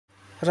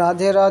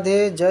Radhe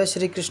Radhe, Jai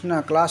Shri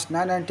Krishna, class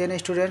 9 and 10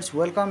 students,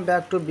 welcome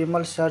back to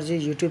Bimal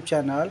Sarji YouTube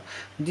channel.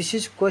 This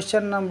is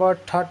question number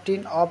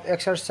 13 of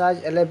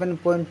exercise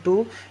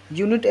 11.2,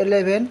 unit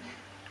 11,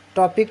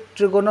 topic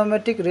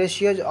trigonometric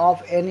ratios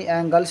of any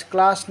angles,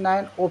 class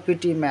 9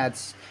 OPT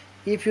maths.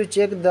 If you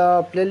check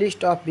the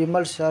playlist of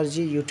Bimal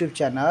Sarji YouTube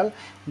channel,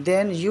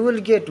 then you will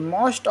get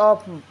most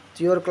of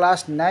your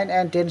class 9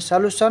 and 10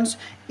 solutions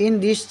in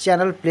this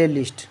channel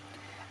playlist.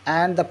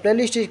 And the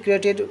playlist is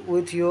created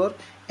with your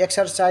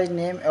exercise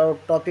name or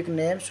topic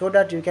name so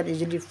that you can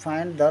easily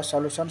find the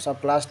solutions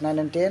of class 9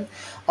 and 10.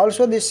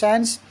 Also the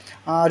science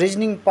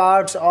reasoning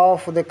parts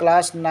of the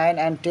class 9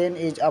 and 10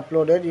 is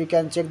uploaded. You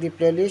can check the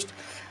playlist.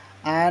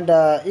 And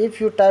if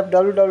you type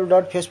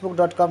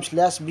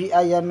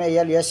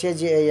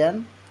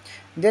www.facebook.com/bimalsajan,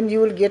 then you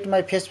will get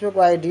my Facebook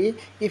ID.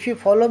 If you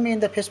follow me in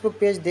the Facebook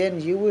page, then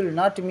you will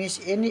not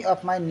miss any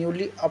of my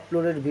newly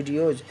uploaded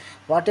videos.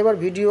 Whatever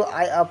video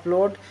I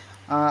upload,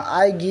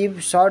 I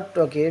give short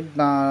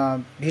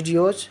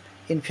videos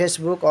in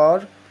Facebook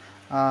or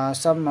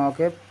some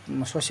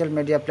social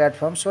media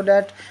platforms, so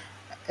that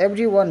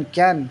everyone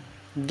can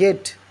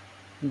get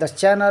the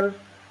channel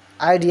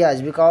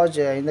ideas, because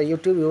in the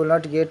YouTube you will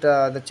not get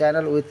the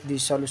channel with the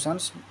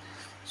solutions.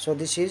 So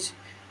this is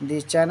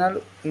the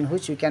channel in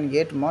which you can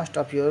get most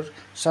of your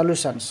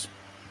solutions.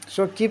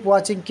 So keep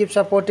watching, keep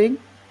supporting.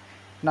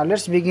 Now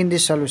let's begin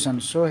this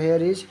solution. So here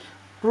is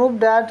prove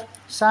that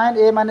sin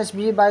A minus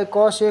B by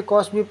cos A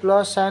cos B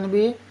plus sin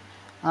B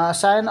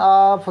sin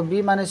of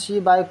B minus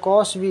C by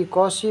cos B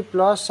cos C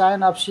plus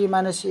sin of C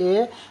minus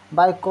A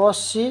by cos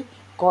C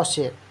cos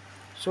A.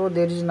 So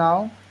there is,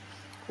 now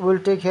we will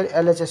take here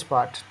LHS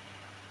part.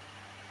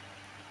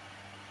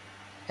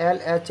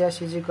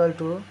 LHS is equal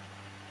to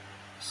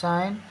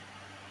sin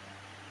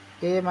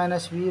A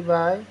minus B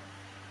by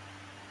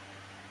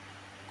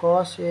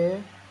cos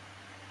A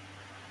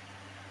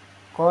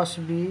cos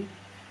B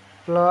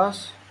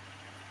plus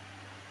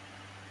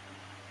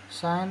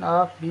sin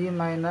of B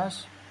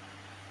minus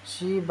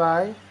C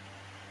by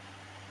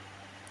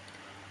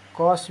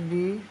cos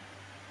B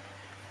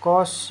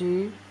cos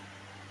C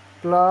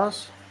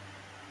plus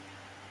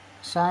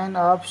sin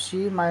of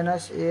C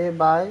minus A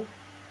by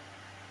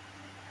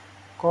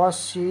cos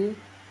C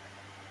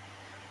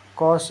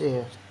cos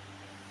A.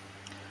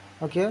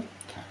 Okay,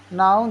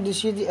 now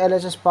this is the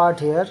LHS part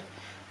here.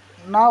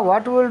 Now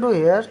what we will do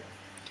here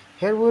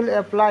we will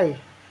apply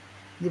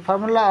the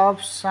formula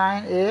of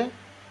sin A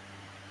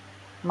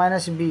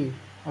minus B.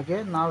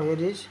 Okay, now here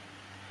is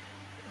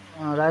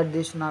write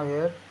this now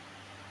here.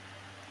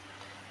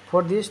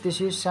 For this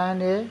is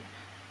sin A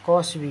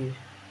cos B,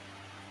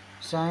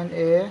 sin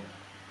A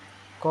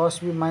cos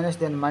B minus,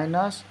 then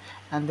minus,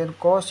 and then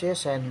cos A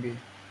sin B,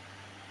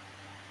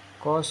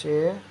 cos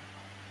A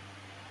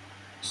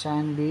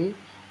sin B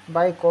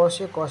by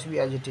cos A cos B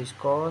as it is,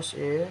 cos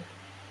A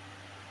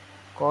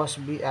cos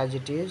B as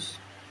it is.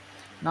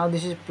 Now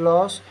this is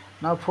plus.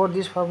 Now for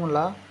this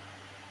formula,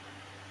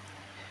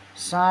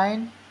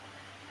 sin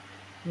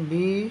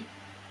B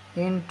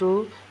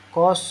into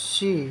cos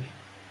C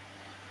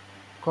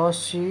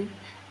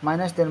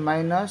minus, then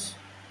minus,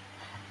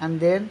 and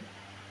then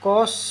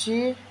cos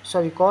B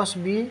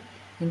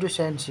into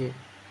sin C,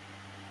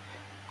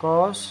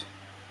 cos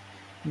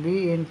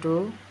B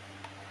into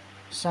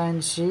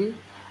sin C,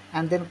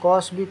 and then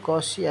cos B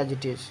cos C as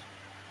it is,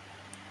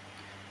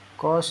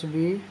 cos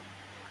B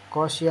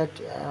cos C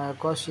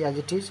as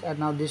it is. And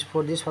now this,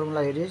 for this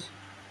formula here is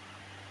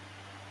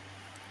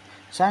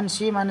sin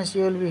C minus A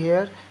will be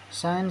here,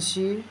 sin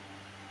C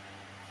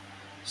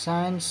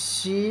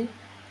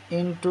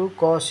into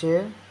cos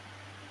A,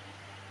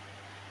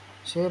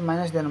 say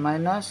minus, then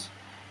minus,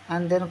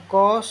 and then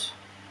cos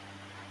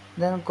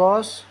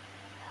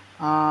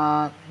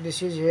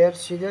this is here,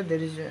 see that there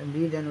is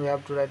B, then we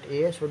have to write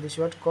A. So this is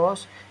what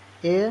cos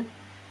A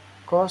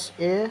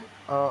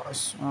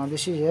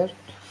this is here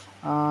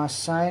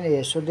sin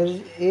A. So there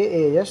is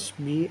AA, yes,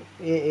 B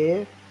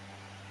AA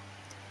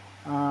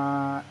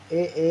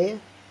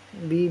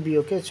B B.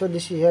 Okay, so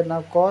this is here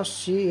now cos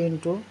C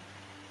into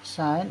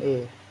sin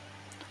A.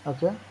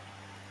 Okay,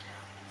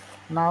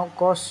 now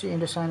cos C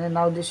into sin A.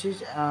 Now this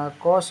is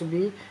cos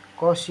B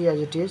cos C as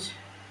it is,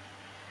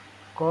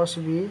 cos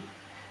B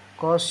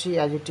cos C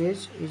as it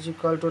is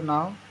equal to,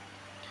 now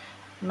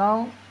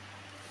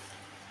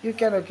you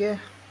can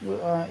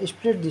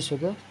split this.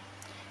 Okay,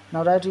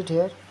 now write it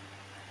here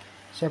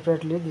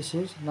separately. This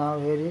is, now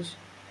here is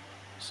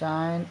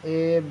sin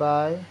A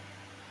by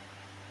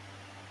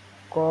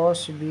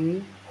cos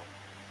B,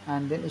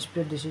 and then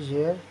split, this is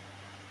here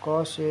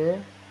cos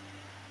A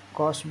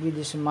cos B,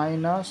 this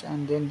minus,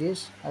 and then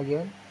this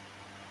again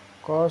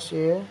cos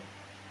A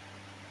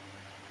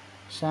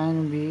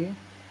sin B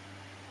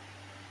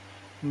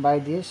by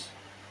this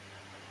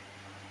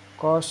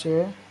cos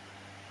A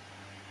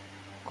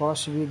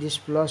cos B, this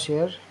plus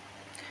here.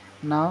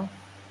 Now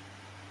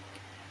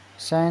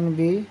sin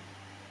B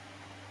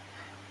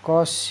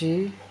cos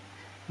C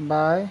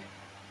by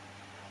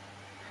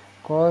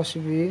cos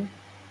B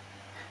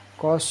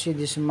cos C,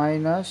 this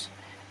minus,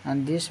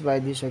 and this by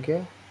this.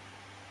 Okay,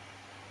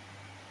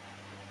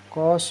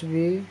 cos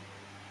B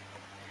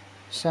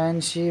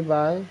sin C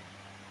by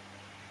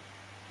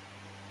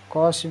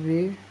cos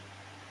B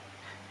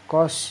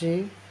cos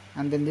C,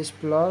 and then this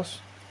plus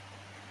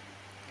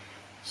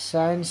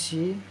sin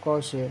C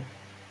cos A,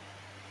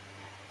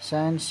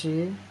 sin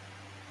C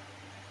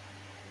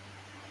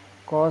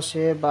cos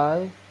A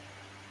by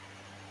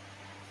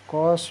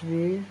cos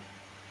B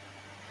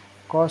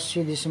cos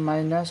C, this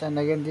minus, and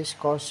again this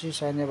cos C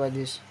sin A by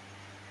this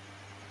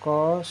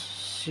cos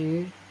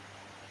C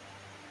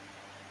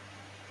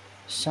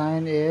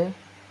sin A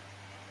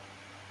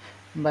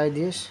by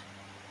this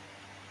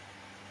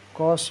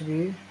cos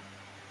B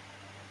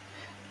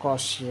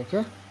cos C.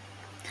 Okay,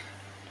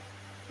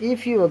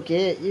 if you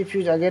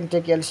again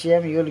take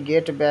LCM, you will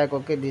get back,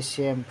 okay, this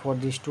same. For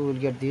this two you will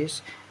get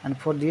this, and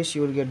for this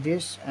you will get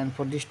this, and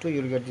for this two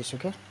you will get this.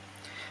 Okay,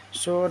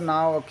 so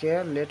now,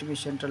 okay, let me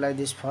centralize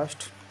this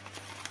first.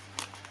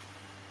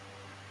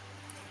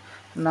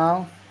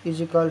 Now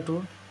is equal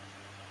to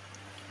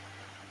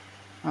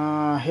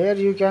here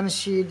you can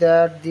see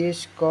that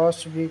this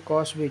cos B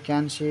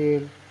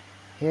cancel.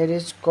 Here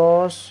is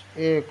cos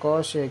A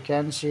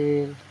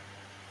cancel,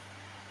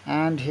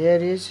 and here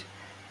is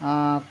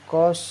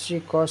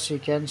cosC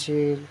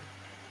cancel.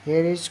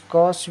 Here is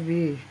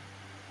cosB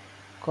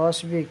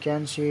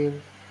cancel.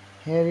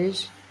 Here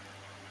is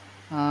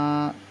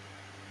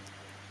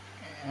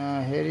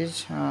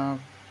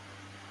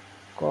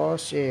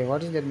cos A.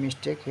 What is that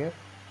mistake here?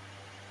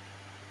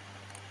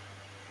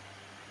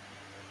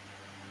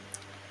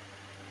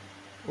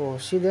 Oh,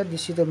 see that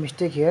this is the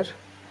mistake here.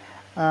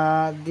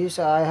 This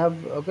I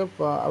have, okay,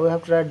 I will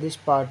have to write this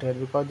part here,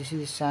 because this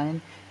is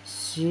sin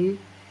C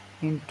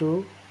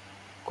into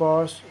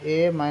cos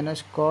A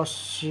minus cos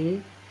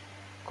C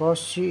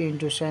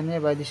into sin A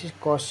by this is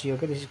cos C.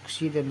 Okay, this is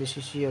C, then this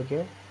is C.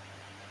 Okay,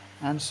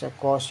 and so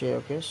cos A.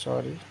 Okay,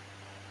 sorry,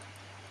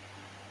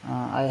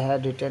 I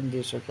had written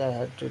this. Okay, I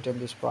had written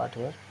this part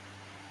here.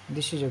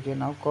 This is okay.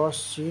 Now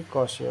cos A.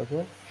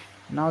 Okay,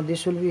 now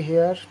this will be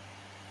here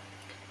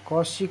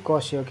cos A.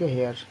 Okay,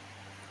 here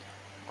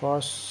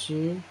cos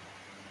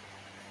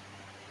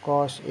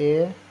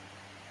A,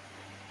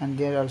 and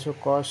there also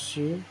cos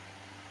A.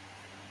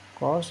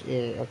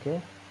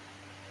 Okay,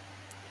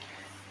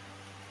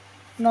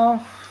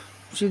 now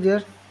see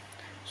there,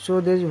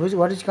 so there is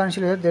what is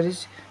cancel here. There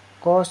is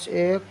cos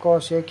A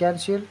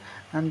cancel,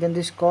 and then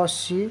this cos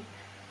C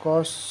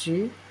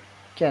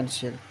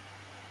cancel.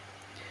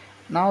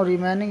 Now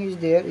remaining is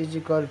there is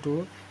equal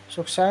to,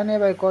 so sin A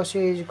by cos A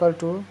is equal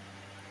to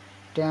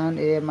tan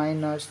A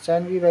minus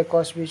sin B by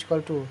cos B is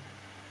equal to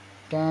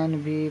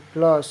tan B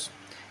plus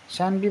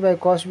sin B by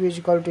cos B is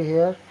equal to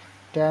here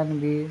tan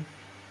B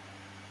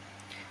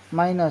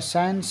minus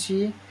sin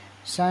C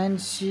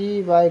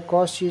by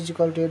cos C is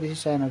equal to, this is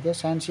sin. Okay,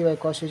 sin C by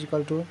cos C is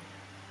equal to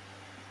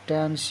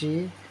tan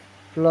C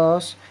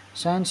plus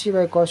sin C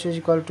by cos C is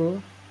equal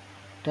to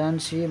tan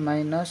C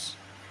minus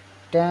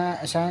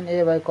sin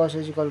A by cos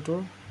is equal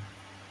to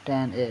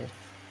tan A.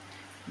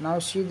 Now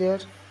see there,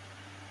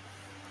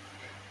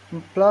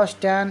 plus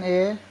tan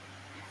A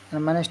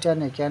and minus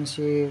tan A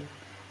cancel,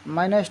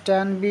 minus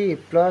tan B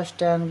plus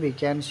tan B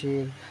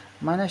cancel,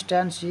 minus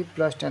tan C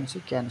plus tan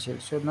C cancel.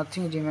 So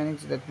nothing is remaining,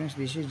 that means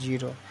this is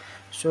 0.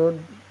 So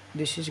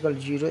this is equal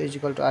to 0 is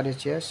equal to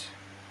RHS.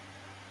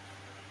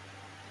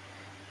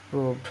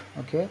 Proved.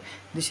 Okay,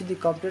 this is the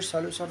complete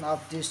solution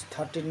of this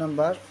 13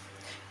 number.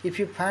 If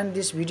you find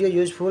this video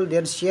useful,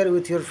 then share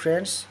with your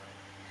friends,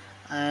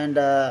 and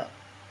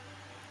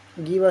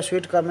give a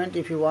sweet comment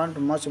if you want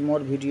much more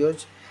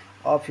videos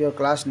of your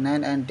class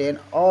 9 and 10,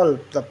 all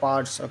the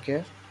parts.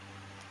 Okay,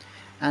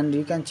 and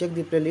you can check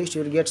the playlist.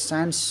 You will get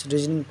science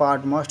reasoning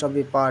part, most of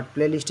the part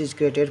playlist is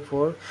created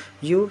for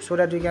you, so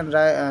that you can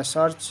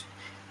search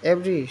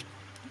every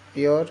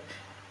your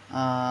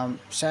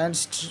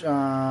science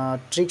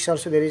tricks.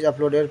 Also there is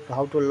uploaded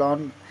how to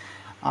learn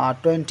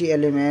 20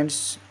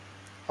 elements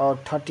or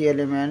 30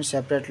 elements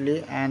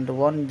separately, and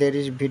one there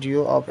is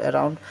video of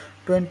around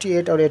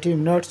 28 or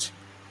 18 minutes,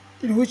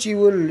 in which you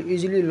will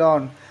easily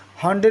learn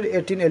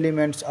 118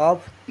 elements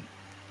of,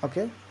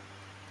 okay,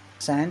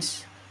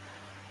 science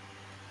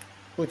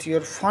with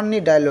your funny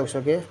dialogues.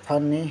 Okay,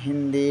 funny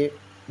Hindi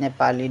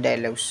Nepali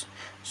dialogues.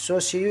 So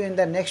see you in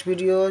the next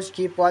videos.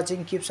 Keep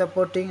watching, keep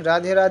supporting.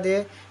 Radhe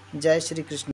Radhe, Jai Shri Krishna.